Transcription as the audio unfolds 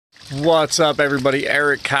What's up, everybody?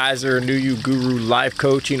 Eric Kaiser, New You Guru Life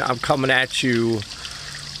Coaching. I'm coming at you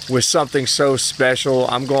with something so special.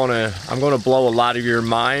 I'm gonna blow a lot of your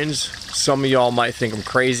minds. Some of y'all might think I'm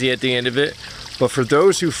crazy at the end of it, but for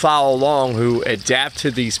those who follow along, who adapt to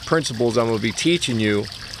these principles I'm gonna be teaching you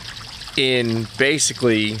in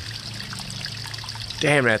basically,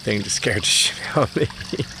 damn, that thing just scared the shit out of me.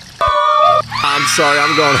 I'm sorry,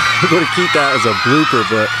 I'm gonna keep that as a blooper,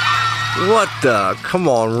 but what the, come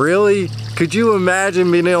on, really? Could you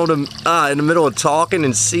imagine being able to, in the middle of talking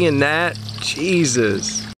and seeing that?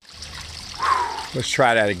 Jesus. Let's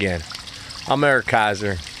try that again. I'm Eric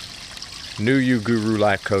Kaiser, New You Guru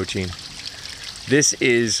Life Coaching. This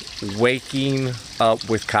is Waking Up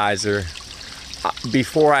with Kaiser.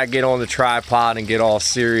 Before I get on the tripod and get all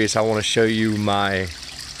serious, I want to show you my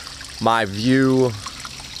view.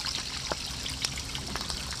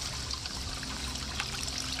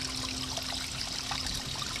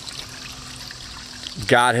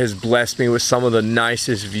 God has blessed me with some of the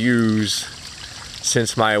nicest views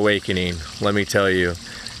since my awakening, let me tell you.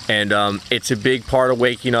 And it's a big part of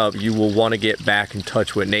waking up. You will want to get back in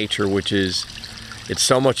touch with nature, which is, it's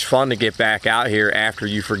so much fun to get back out here after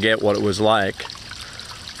you forget what it was like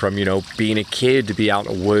from, you know, being a kid to be out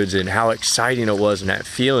in the woods and how exciting it was and that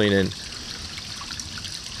feeling. And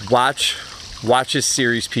watch this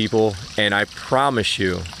series, people, and I promise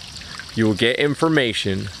you, you will get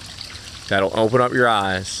information that'll open up your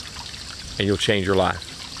eyes and you'll change your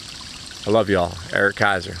life. I love y'all. Eric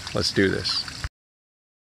Kaiser. Let's do this.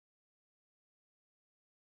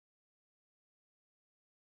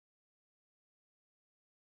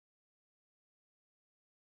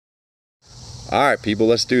 Alright, people,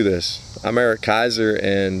 let's do this. I'm Eric Kaiser,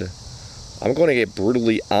 and I'm going to get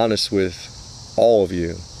brutally honest with all of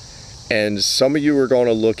you. And some of you are going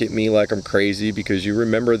to look at me like I'm crazy because you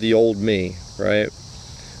remember the old me, right?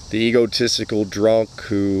 The egotistical drunk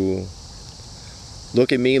who,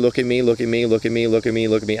 look at me, look at me, look at me, look at me, look at me,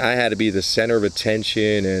 look at me. I had to be the center of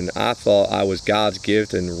attention, and I thought I was God's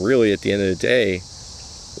gift, and really at the end of the day,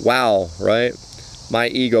 wow, right? My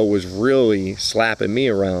ego was really slapping me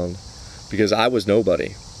around because I was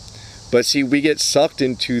nobody. But see, we get sucked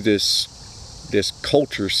into this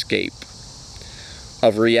culture-scape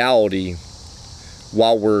of reality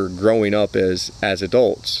while we're growing up as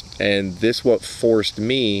adults, and this what forced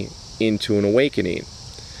me into an awakening.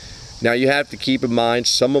 Now you have to keep in mind,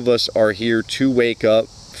 some of us are here to wake up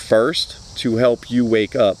first, to help you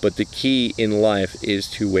wake up, but the key in life is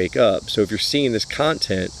to wake up. So if you're seeing this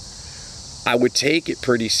content, I would take it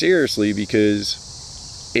pretty seriously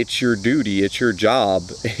because it's your duty, it's your job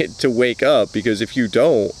to wake up, because if you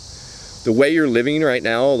don't, the way you're living right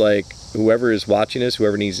now, like whoever is watching this,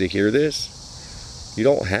 whoever needs to hear this, you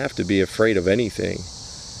don't have to be afraid of anything.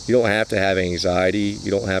 You don't have to have anxiety. You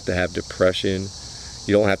don't have to have depression.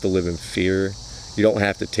 You don't have to live in fear. You don't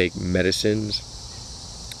have to take medicines.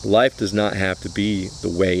 Life does not have to be the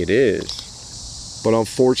way it is. But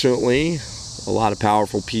unfortunately, a lot of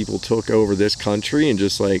powerful people took over this country, and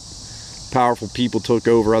just like powerful people took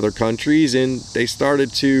over other countries, and they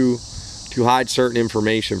started to hide certain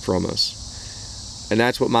information from us. And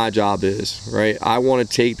that's what my job is, right? I want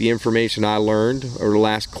to take the information I learned over the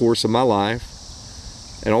last course of my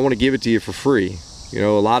life, and I want to give it to you for free. You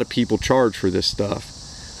know, a lot of people charge for this stuff.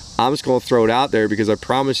 I'm just going to throw it out there because I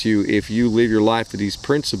promise you, if you live your life to these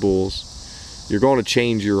principles, you're going to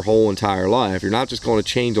change your whole entire life. You're not just going to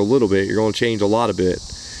change a little bit, you're going to change a lot of it.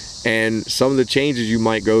 And some of the changes you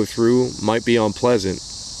might go through might be unpleasant.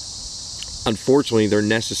 Unfortunately, they're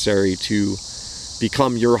necessary to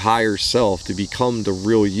become your higher self, to become the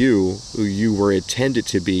real you who you were intended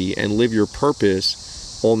to be, and live your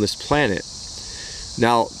purpose on this planet.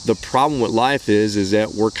 Now, the problem with life is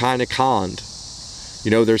that we're kind of conned.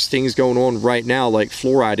 You know, there's things going on right now like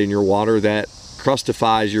fluoride in your water that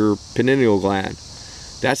crustifies your pineal gland.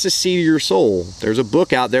 That's the seed of your soul. There's a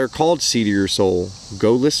book out there called Seed of Your Soul.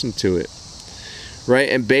 Go listen to it. Right?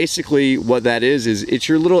 And basically what that is it's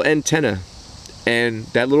your little antenna. And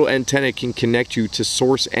that little antenna can connect you to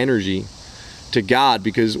source energy, to God,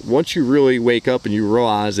 because once you really wake up and you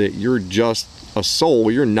realize that you're just a soul,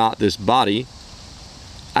 you're not this body.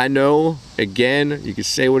 I know, again, you can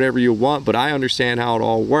say whatever you want, but I understand how it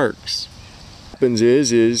all works. What happens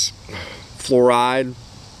is fluoride,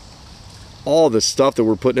 all the stuff that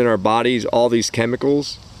we're putting in our bodies, all these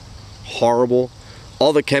chemicals, horrible.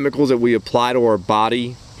 All the chemicals that we apply to our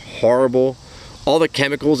body, horrible. All the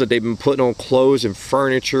chemicals that they've been putting on clothes and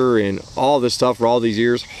furniture and all this stuff for all these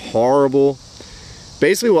years, horrible.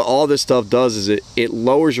 Basically what all this stuff does is it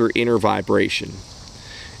lowers your inner vibration.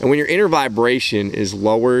 And when your inner vibration is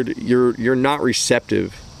lowered, you're not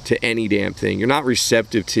receptive to any damn thing. You're not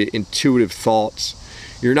receptive to intuitive thoughts.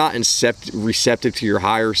 You're not receptive to your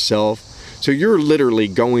higher self. So you're literally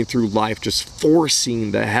going through life just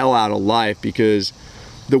forcing the hell out of life because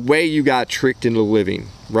the way you got tricked into living,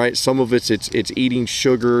 right? Some of it's eating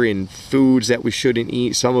sugar and foods that we shouldn't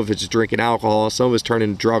eat. Some of it's drinking alcohol. Some of it's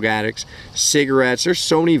turning drug addicts, cigarettes. There's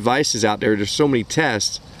so many vices out there. There's so many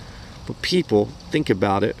tests. But people, think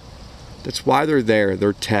about it. That's why they're there.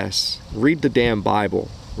 They're tests. Read the damn Bible,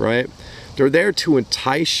 right? They're there to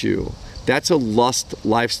entice you. That's a lust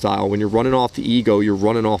lifestyle. When you're running off the ego, you're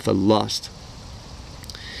running off of lust.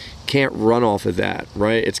 Can't run off of that,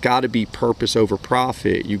 right? It's got to be purpose over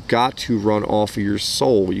profit. You got to run off of your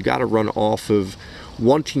soul. You got to run off of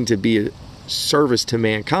wanting to be a service to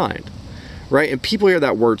mankind, right? And people hear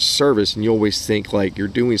that word service and you always think like you're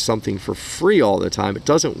doing something for free all the time. It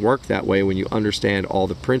doesn't work that way when you understand all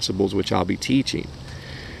the principles which I'll be teaching.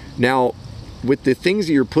 Now, with the things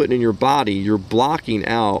that you're putting in your body, you're blocking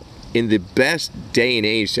out in the best day and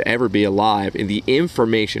age to ever be alive, in the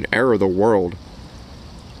information era of the world.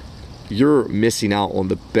 You're missing out on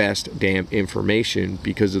the best damn information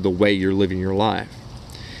because of the way you're living your life.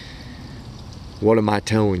 What am I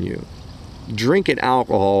telling you? Drinking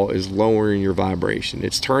alcohol is lowering your vibration.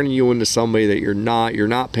 It's turning you into somebody that you're not. You're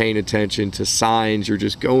not paying attention to signs. You're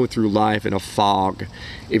just going through life in a fog.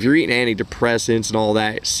 If you're eating antidepressants and all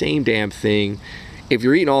that, same damn thing. If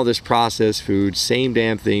you're eating all this processed food, same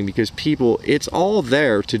damn thing, because people, it's all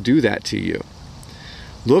there to do that to you.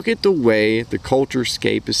 Look at the way the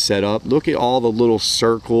culturescape is set up. Look at all the little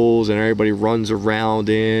circles and everybody runs around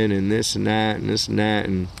in and this and that and this and that.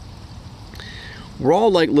 And we're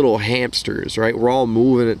all like little hamsters, right? We're all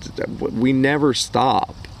moving. We never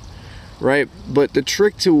stop, right? But the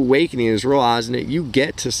trick to awakening is realizing that you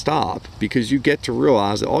get to stop, because you get to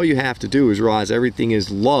realize that all you have to do is realize everything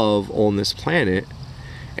is love on this planet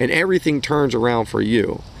and everything turns around for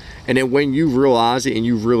you. And then when you realize it and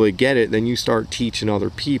you really get it, then you start teaching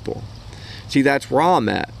other people. See, that's where I'm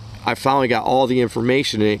at. I finally got all the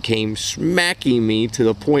information and it came smacking me to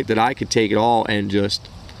the point that I could take it all and just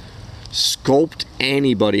sculpt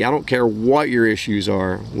anybody. I don't care what your issues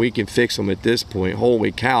are. We can fix them at this point.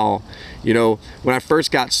 Holy cow. You know, when I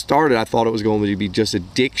first got started, I thought it was going to be just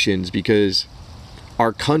addictions, because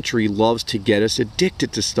our country loves to get us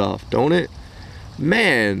addicted to stuff, don't it?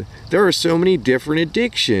 Man, there are so many different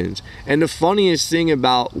addictions. And the funniest thing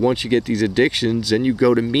about once you get these addictions and you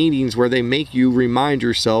go to meetings where they make you remind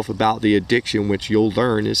yourself about the addiction, which you'll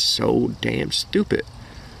learn is so damn stupid.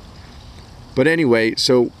 But anyway,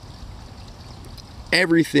 so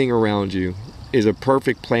everything around you is a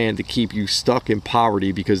perfect plan to keep you stuck in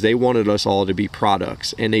poverty, because they wanted us all to be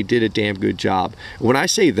products, and they did a damn good job. When I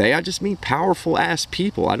say they, I just mean powerful ass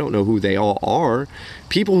people. I don't know who they all are.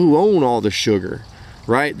 People who own all the sugar,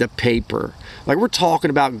 right? The paper. Like, we're talking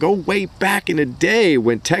about, go way back in the day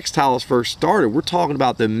when textiles first started. We're talking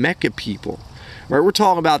about the Mecca people, right? We're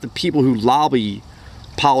talking about the people who lobby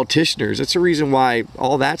politicians. That's the reason why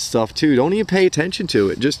all that stuff too, don't even pay attention to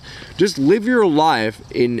it. Just live your life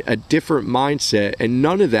in a different mindset, and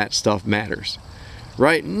none of that stuff matters,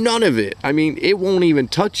 right? None of it. I mean, it won't even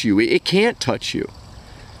touch you. It can't touch you,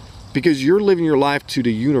 because you're living your life to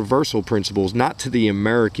the universal principles, not to the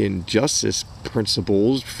American justice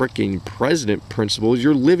principles, freaking president principles.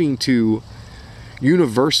 You're living to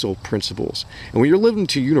universal principles. And when you're living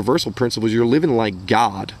to universal principles, you're living like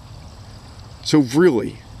God. So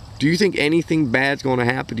really, do you think anything bad's going to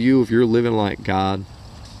happen to you if you're living like God?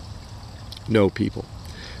 No, people.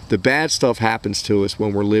 The bad stuff happens to us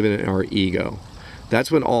when we're living in our ego.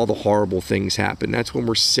 That's when all the horrible things happen. That's when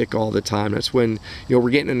we're sick all the time. That's when, you know,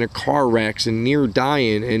 we're getting into car wrecks and near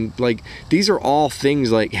dying. And like, these are all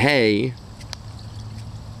things like, hey,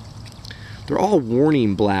 they're all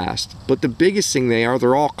warning blasts. But the biggest thing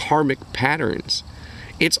they're all karmic patterns.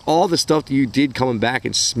 It's all the stuff that you did coming back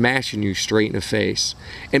and smashing you straight in the face.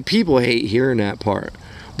 And people hate hearing that part.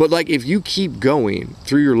 But like, if you keep going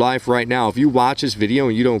through your life right now, if you watch this video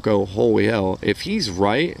and you don't go, holy hell, if he's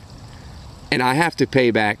right, and I have to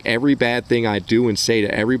pay back every bad thing I do and say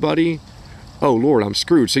to everybody, oh Lord, I'm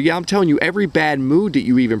screwed. So yeah, I'm telling you, every bad mood that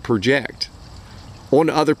you even project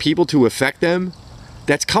on other people to affect them,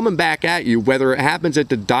 that's coming back at you, whether it happens at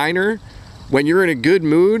the diner when you're in a good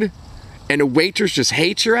mood and the waitress just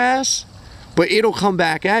hates your ass, but it'll come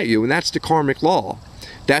back at you. And that's the karmic law.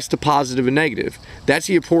 That's the positive and negative. That's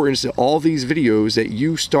the importance of all these videos, that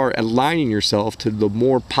you start aligning yourself to the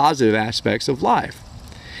more positive aspects of life,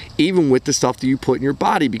 even with the stuff that you put in your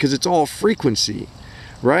body, because it's all frequency,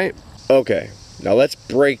 right? Okay, Now let's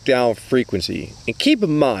break down frequency. And keep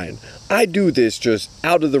in mind, I do this just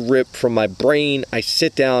out of the rip from my brain. I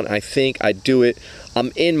sit down, I think, I do it.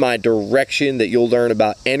 I'm in my direction that you'll learn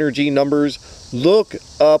about energy numbers. Look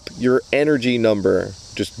up your energy number.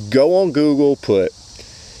 Just go on Google, put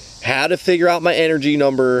how to figure out my energy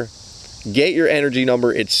number. Get your energy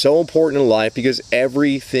number. It's so important in life because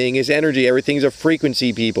everything is energy. Everything's a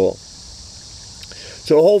frequency, people.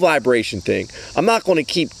 So the whole vibration thing, I'm not going to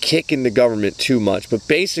keep kicking the government too much, but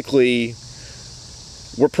basically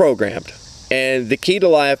we're programmed. And the key to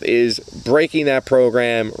life is breaking that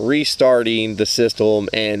program, restarting the system,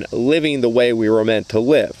 and living the way we were meant to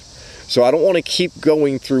live. So I don't want to keep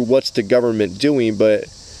going through what's the government doing, but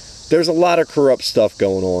there's a lot of corrupt stuff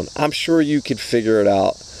going on. I'm sure you could figure it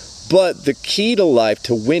out. But the key to life,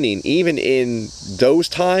 to winning, even in those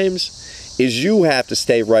times, is you have to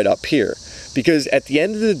stay right up here. Because at the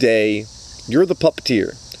end of the day, you're the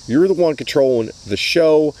puppeteer. You're the one controlling the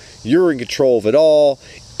show. You're in control of it all.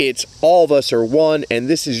 It's all of us are one, and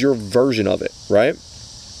this is your version of it, right?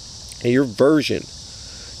 And your version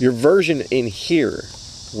in here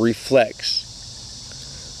reflects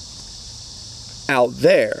out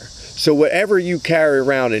there. So whatever you carry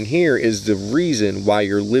around in here is the reason why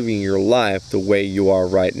you're living your life the way you are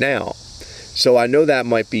right now. So I know that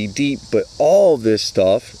might be deep, but all this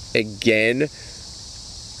stuff, again,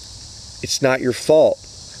 it's not your fault.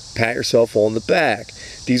 Pat yourself on the back.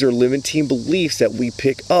 These are limiting beliefs that we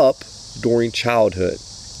pick up during childhood.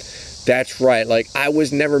 That's right. Like, I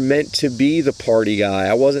was never meant to be the party guy.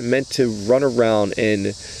 I wasn't meant to run around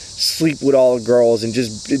and sleep with all the girls and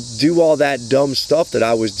just do all that dumb stuff that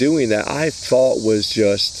I was doing that I thought was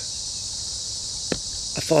just,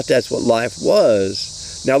 I thought that's what life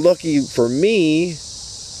was. Now, lucky for me,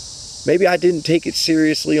 maybe I didn't take it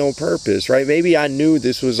seriously on purpose, right? Maybe I knew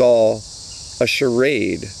this was all a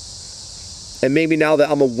charade. And maybe now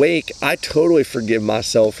that I'm awake, I totally forgive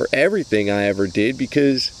myself for everything I ever did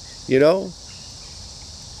because, you know,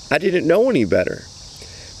 I didn't know any better.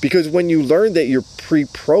 Because when you learn that you're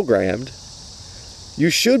pre-programmed,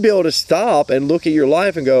 you should be able to stop and look at your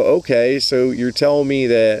life and go, okay, so you're telling me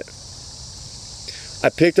that I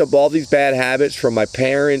picked up all these bad habits from my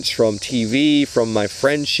parents, from TV, from my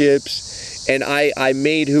friendships, and I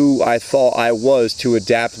made who I thought I was to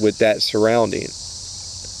adapt with that surrounding.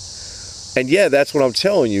 And yeah, that's what I'm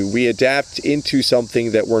telling you. We adapt into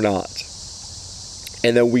something that we're not.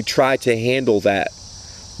 And then we try to handle that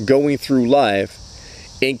going through life,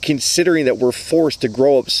 and considering that we're forced to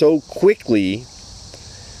grow up so quickly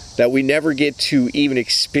that we never get to even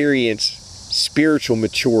experience spiritual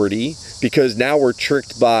maturity because now we're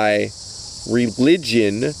tricked by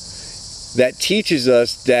religion that teaches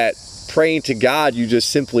us that praying to God, you just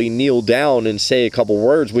simply kneel down and say a couple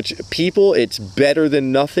words, which, people, it's better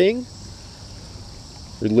than nothing.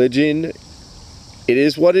 Religion, it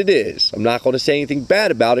is what it is. I'm not going to say anything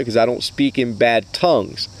bad about it because I don't speak in bad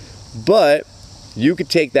tongues. But you could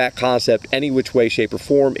take that concept any which way, shape, or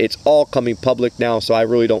form. It's all coming public now, so I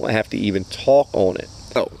really don't have to even talk on it.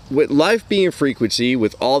 Oh, with life being frequency,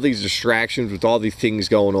 with all these distractions, with all these things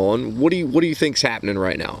going on, what do you think's happening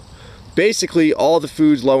right now? Basically, all the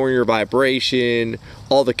food's lowering your vibration,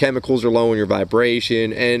 all the chemicals are lowering your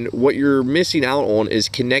vibration, and what you're missing out on is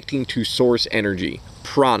connecting to source energy,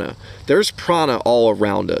 prana. There's prana all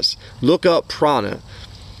around us. Look up prana.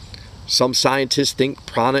 Some scientists think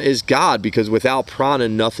prana is God because without prana,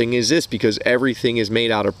 nothing exists because everything is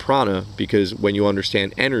made out of prana, because when you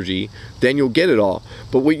understand energy, then you'll get it all.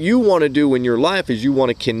 But what you want to do in your life is you want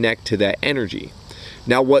to connect to that energy.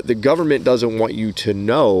 Now, what the government doesn't want you to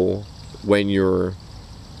know when you're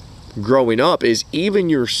growing up is even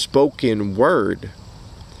your spoken word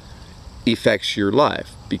affects your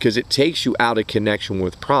life because it takes you out of connection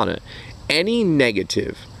with prana. Any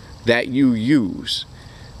negative that you use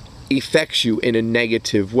affects you in a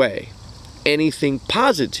negative way. Anything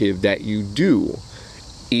positive that you do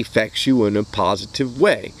affects you in a positive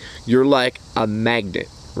way. You're like a magnet,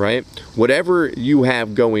 right? Whatever you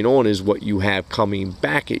have going on is what you have coming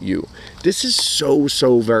back at you. This is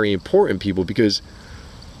so very important, people, because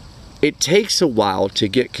it takes a while to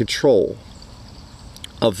get control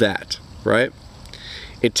of that, right?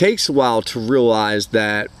 It takes a while to realize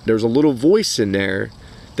that there's a little voice in there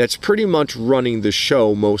that's pretty much running the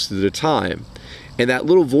show most of the time. And that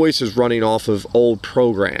little voice is running off of old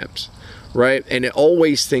programs, right? And it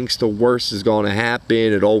always thinks the worst is going to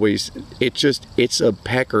happen. It's a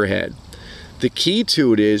peckerhead. The key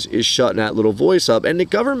to it is shutting that little voice up. And the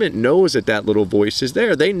government knows that that little voice is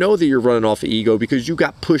there. They know that you're running off of ego because you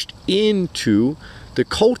got pushed into the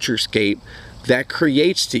culture scape that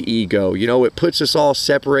creates the ego. You know, it puts us all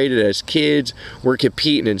separated as kids. We're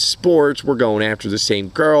competing in sports. We're going after the same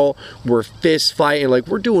girl. We're fist fighting. Like,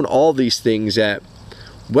 we're doing all these things that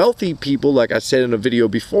wealthy people, like I said in a video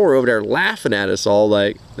before, over there laughing at us all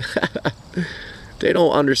like, they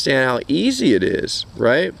don't understand how easy it is,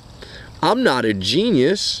 right? I'm not a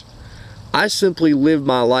genius. I simply live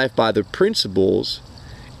my life by the principles,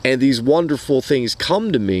 and these wonderful things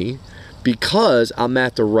come to me because I'm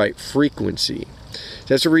at the right frequency.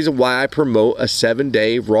 That's the reason why I promote a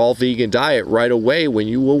 7-day raw vegan diet right away when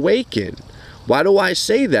you awaken. Why do I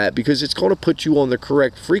say that? Because it's going to put you on the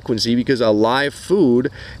correct frequency, because a live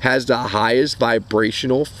food has the highest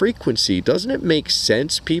vibrational frequency. Doesn't it make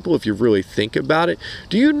sense, people, if you really think about it?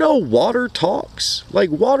 Do you know water talks?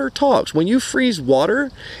 Like, water talks. When you freeze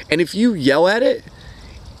water, and if you yell at it,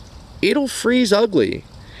 it'll freeze ugly.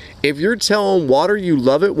 If you're telling water you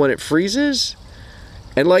love it when it freezes,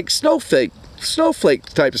 and like snowflake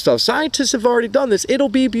type of stuff, scientists have already done this, it'll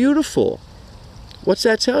be beautiful. What's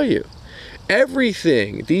that tell you?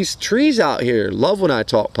 Everything, these trees out here love when I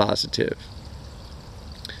talk positive.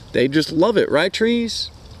 They just love it, right,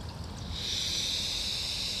 trees?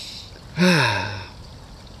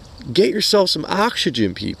 Get yourself some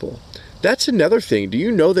oxygen, people. That's another thing. Do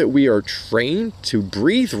you know that we are trained to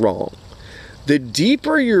breathe wrong? The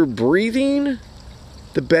deeper you're breathing,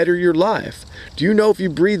 the better your life. Do you know if you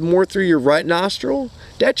breathe more through your right nostril,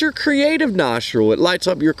 that's your creative nostril. It lights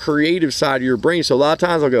up your creative side of your brain. So a lot of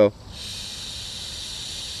times I'll go,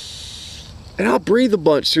 and I'll breathe a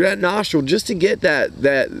bunch through that nostril just to get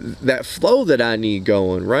that flow that I need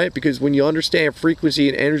going, right? Because when you understand frequency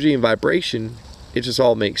and energy and vibration, it just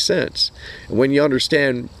all makes sense. And when you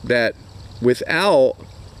understand that without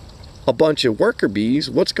a bunch of worker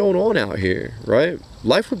bees, what's going on out here, right?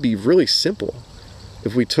 Life would be really simple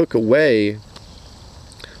if we took away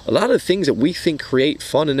a lot of the things that we think create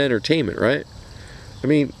fun and entertainment, right? I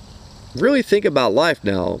mean, really think about life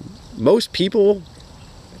now. Most people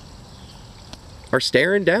are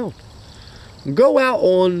staring down. Go out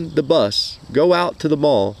on the bus, go out to the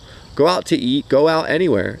mall, go out to eat, go out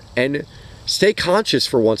anywhere, and stay conscious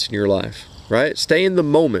for once in your life, right? Stay in the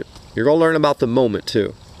moment. You're going to learn about the moment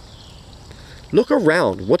too. Look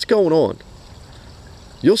around. What's going on?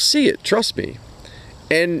 You'll see it, trust me.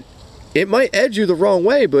 And it might edge you the wrong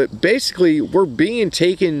way, but basically we're being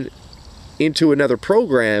taken into another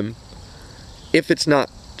program if it's not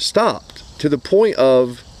stopped, to the point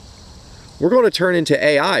of we're going to turn into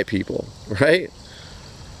AI, people, right?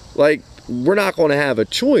 Like, we're not going to have a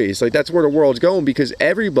choice. Like, that's where the world's going, because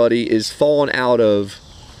everybody is falling out of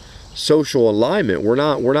social alignment. We're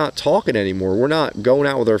not talking anymore. We're not going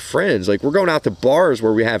out with our friends. Like, we're going out to bars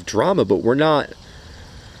where we have drama, but we're not.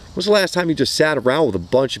 When's the last time you just sat around with a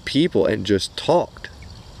bunch of people and just talked?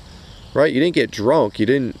 Right? You didn't get drunk. You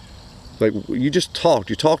didn't, like, you just talked.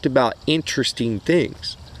 You talked about interesting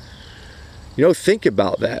things. You know, think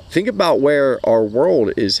about that. Think about where our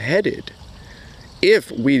world is headed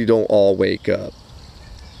if we don't all wake up.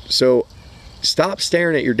 So stop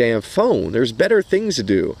staring at your damn phone. There's better things to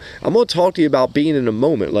do. I'm going to talk to you about being in a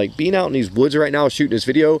moment. Like, being out in these woods right now shooting this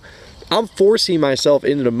video, I'm forcing myself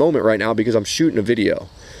into the moment right now because I'm shooting a video.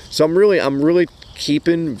 So I'm really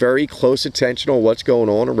keeping very close attention on what's going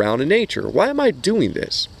on around in nature. Why am I doing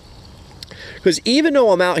this? Because even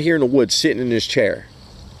though I'm out here in the woods sitting in this chair,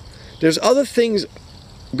 there's other things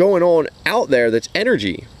going on out there that's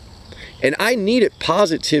energy, and I need it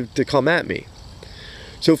positive to come at me.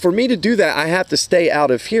 So for me to do that, I have to stay out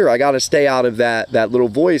of here. I got to stay out of that little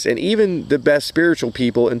voice. And even the best spiritual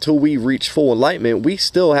people, until we reach full enlightenment, we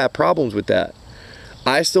still have problems with that.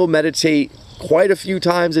 I still meditate quite a few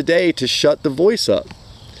times a day to shut the voice up.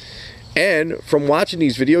 And from watching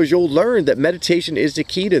these videos, you'll learn that meditation is the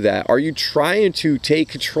key to that. Are you trying to take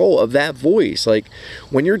control of that voice? Like,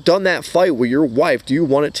 when you're done that fight with your wife, do you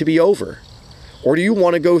want it to be over? Or do you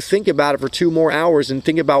want to go think about it for 2 more hours and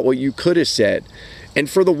think about what you could have said? And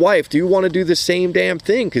for the wife, do you want to do the same damn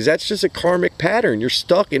thing? Because that's just a karmic pattern. You're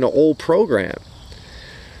stuck in an old program.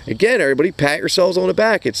 Again, everybody, pat yourselves on the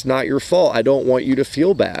back. It's not your fault. I don't want you to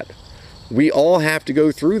feel bad. We all have to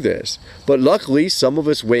go through this. But luckily, some of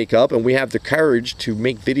us wake up and we have the courage to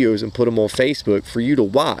make videos and put them on Facebook for you to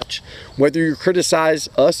watch. Whether you criticize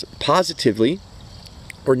us positively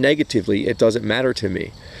or negatively, it doesn't matter to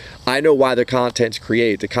me. I know why the content's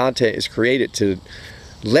created. The content is created to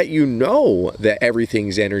let you know that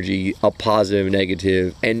everything's energy, a positive,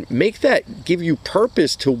 negative, and make that give you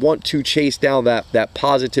purpose to want to chase down that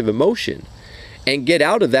positive emotion and get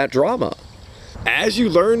out of that drama. as you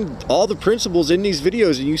learn all the principles in these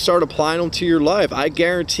videos and you start applying them to your life, I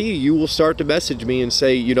guarantee you will start to message me and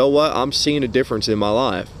say, you know what, I'm seeing a difference in my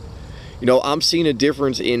life. You know, I'm seeing a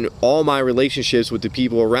difference in all my relationships with the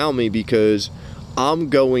people around me because I'm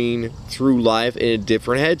going through life in a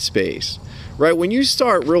different headspace. Right? When you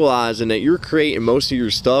start realizing that you're creating most of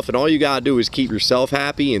your stuff and all you gotta do is keep yourself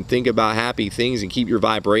happy and think about happy things and keep your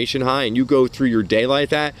vibration high, and you go through your day like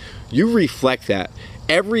that, you reflect that.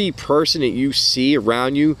 Every person that you see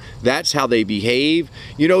around you, that's how they behave.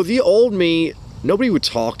 You know, the old me, nobody would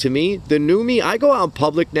talk to me. The new me, I go out in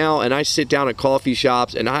public now and I sit down at coffee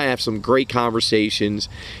shops and I have some great conversations.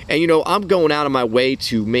 And you know, I'm going out of my way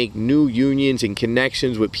to make new unions and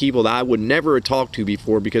connections with people that I would never have talked to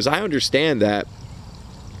before, because I understand that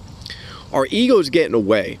our egos get in the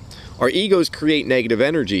way. Our egos create negative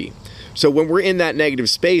energy. So when we're in that negative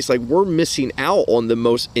space, like, we're missing out on the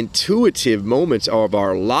most intuitive moments of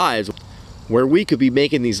our lives where we could be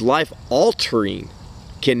making these life-altering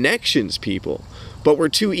connections, people. But we're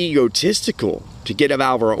too egotistical to get out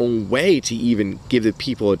of our own way to even give the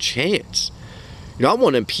people a chance. You know, I'm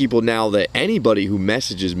one of them people now that anybody who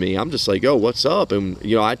messages me, I'm just like, oh, what's up? And,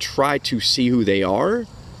 you know, I try to see who they are,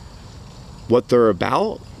 what they're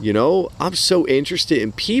about. You know, I'm so interested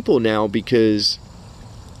in people now because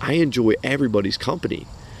I enjoy everybody's company.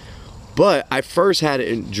 But I first had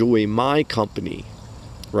to enjoy my company,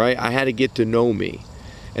 right? I had to get to know me.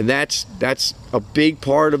 And that's a big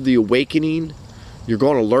part of the awakening. You're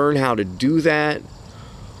going to learn how to do that.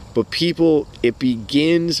 But people, it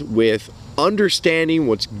begins with understanding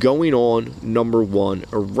what's going on, number one,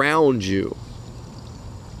 around you.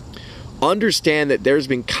 Understand that there's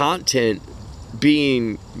been content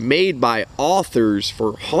being made by authors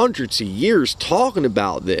for hundreds of years talking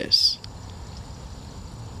about this.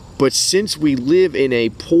 But since we live in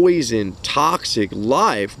a poison, toxic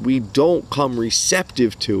life, we don't come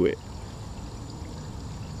receptive to it.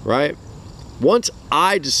 Right? Once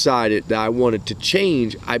I decided that I wanted to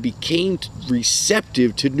change, I became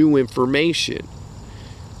receptive to new information.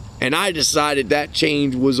 And I decided that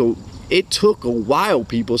change was it took a while,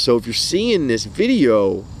 people. So if you're seeing this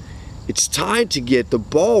video, it's time to get the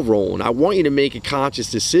ball rolling. I want you to make a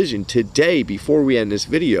conscious decision today before we end this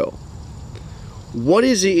video. What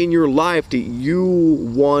is it in your life that you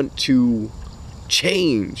want to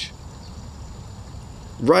change?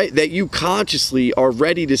 Right? That you consciously are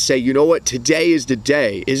ready to say, you know what, today is the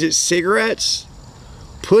day. Is it cigarettes?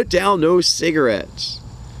 Put down those cigarettes.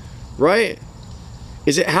 Right?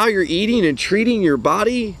 Is it how you're eating and treating your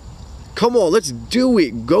body? Come on, let's do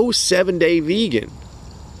it. Go 7-day vegan.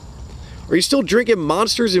 Are you still drinking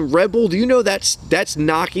Monsters and Red Bull? Do you know that's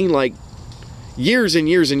knocking like years and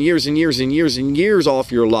years and years and years and years and years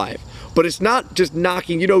off your life? But it's not just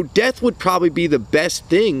knocking, you know, death would probably be the best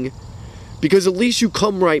thing because at least you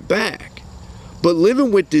come right back. But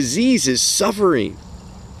living with disease is suffering.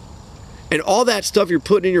 And all that stuff you're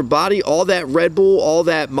putting in your body, all that Red Bull, all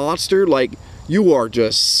that Monster, like, you are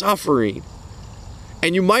just suffering.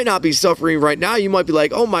 And you might not be suffering right now. You might be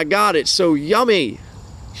like, oh my God, it's so yummy.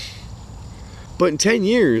 But in 10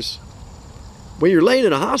 years, when you're laying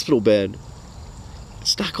in a hospital bed,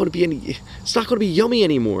 it's not going to be yummy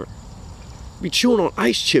anymore. You'll be chewing on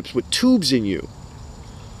ice chips with tubes in you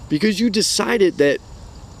because you decided that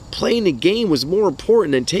playing the game was more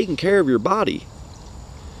important than taking care of your body.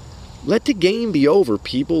 Let the game be over,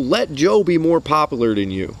 people. Let Joe be more popular than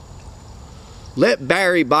you. Let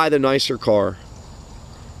Barry buy the nicer car.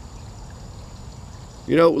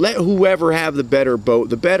 You know, let whoever have the better boat,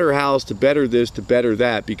 the better house, the better this, the better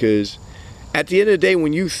that, because at the end of the day,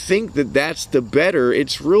 when you think that that's the better,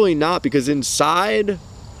 it's really not, because inside,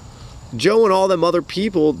 Joe and all them other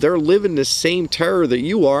people, they're living the same terror that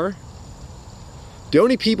you are. The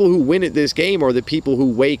only people who win at this game are the people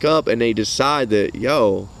who wake up and they decide that,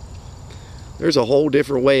 yo, there's a whole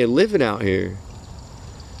different way of living out here.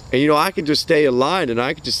 And you know, I can just stay aligned and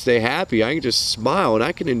I can just stay happy. I can just smile and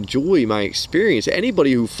I can enjoy my experience.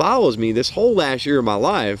 Anybody who follows me this whole last year of my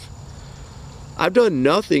life, I've done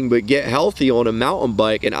nothing but get healthy on a mountain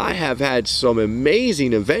bike, and I have had some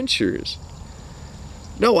amazing adventures.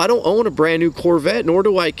 No, I don't own a brand new Corvette, nor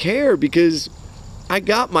do I care, because I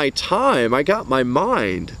got my time. I got my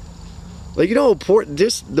mind. Like, you know,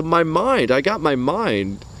 my mind. I got my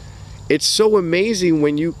mind. It's so amazing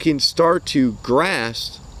when you can start to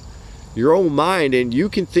grasp your own mind and you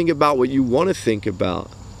can think about what you want to think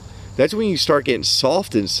about. That's when you start getting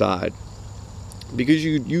soft inside, because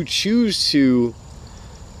you choose to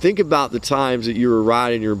think about the times that you were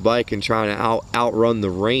riding your bike and trying to outrun the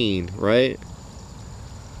rain, right?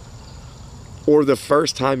 Or the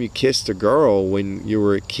first time you kissed a girl when you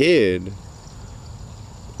were a kid,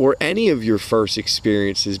 or any of your first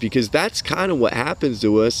experiences, because that's kind of what happens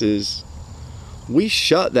to us is we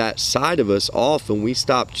shut that side of us off and we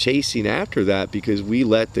stop chasing after that because we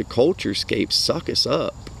let the culture scape suck us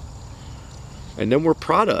up. And then we're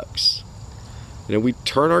products. And then we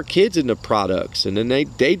turn our kids into products, and then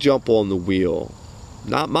they jump on the wheel.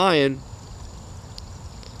 Not mine.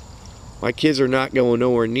 My kids are not going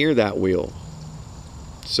nowhere near that wheel.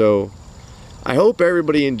 So I hope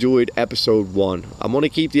everybody enjoyed episode 1. I'm going to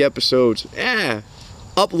keep the episodes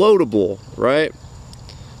uploadable, right?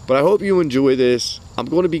 But I hope you enjoy this. I'm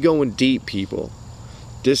going to be going deep, people.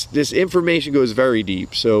 This information goes very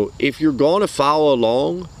deep. So if you're going to follow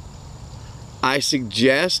along, I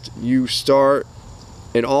suggest you start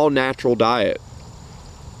an all-natural diet.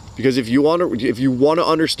 Because if you want to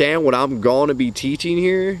understand what I'm going to be teaching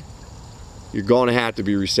here, you're going to have to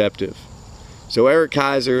be receptive. So Eric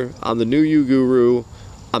Kaiser, I'm the new you guru.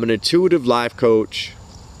 I'm an intuitive life coach.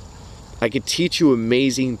 I could teach you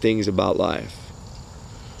amazing things about life.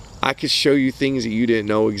 I could show you things that you didn't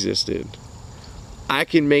know existed. I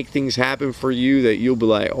can make things happen for you that you'll be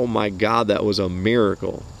like, oh my God, that was a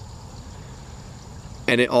miracle.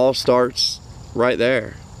 And it all starts right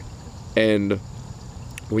there. And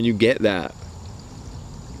when you get that,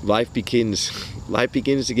 life begins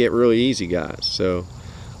to get really easy, guys. So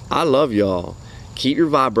I love y'all. Keep your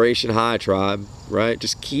vibration high, tribe, right?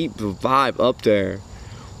 Just keep the vibe up there.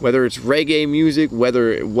 Whether it's reggae music,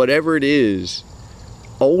 whatever it is,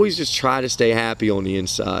 always just try to stay happy on the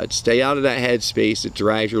inside. Stay out of that headspace that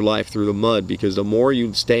drags your life through the mud, because the more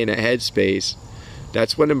you stay in that headspace,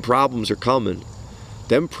 that's when them problems are coming.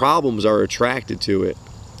 Them problems are attracted to it.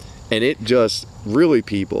 And it just, really,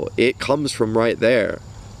 people, it comes from right there.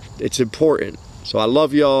 It's important. So I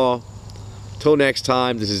love y'all. Till next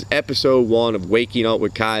time, this is episode 1 of Waking Up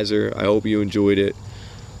with Kaiser. I hope you enjoyed it.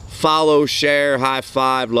 Follow, share, high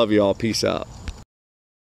five. Love y'all. Peace out.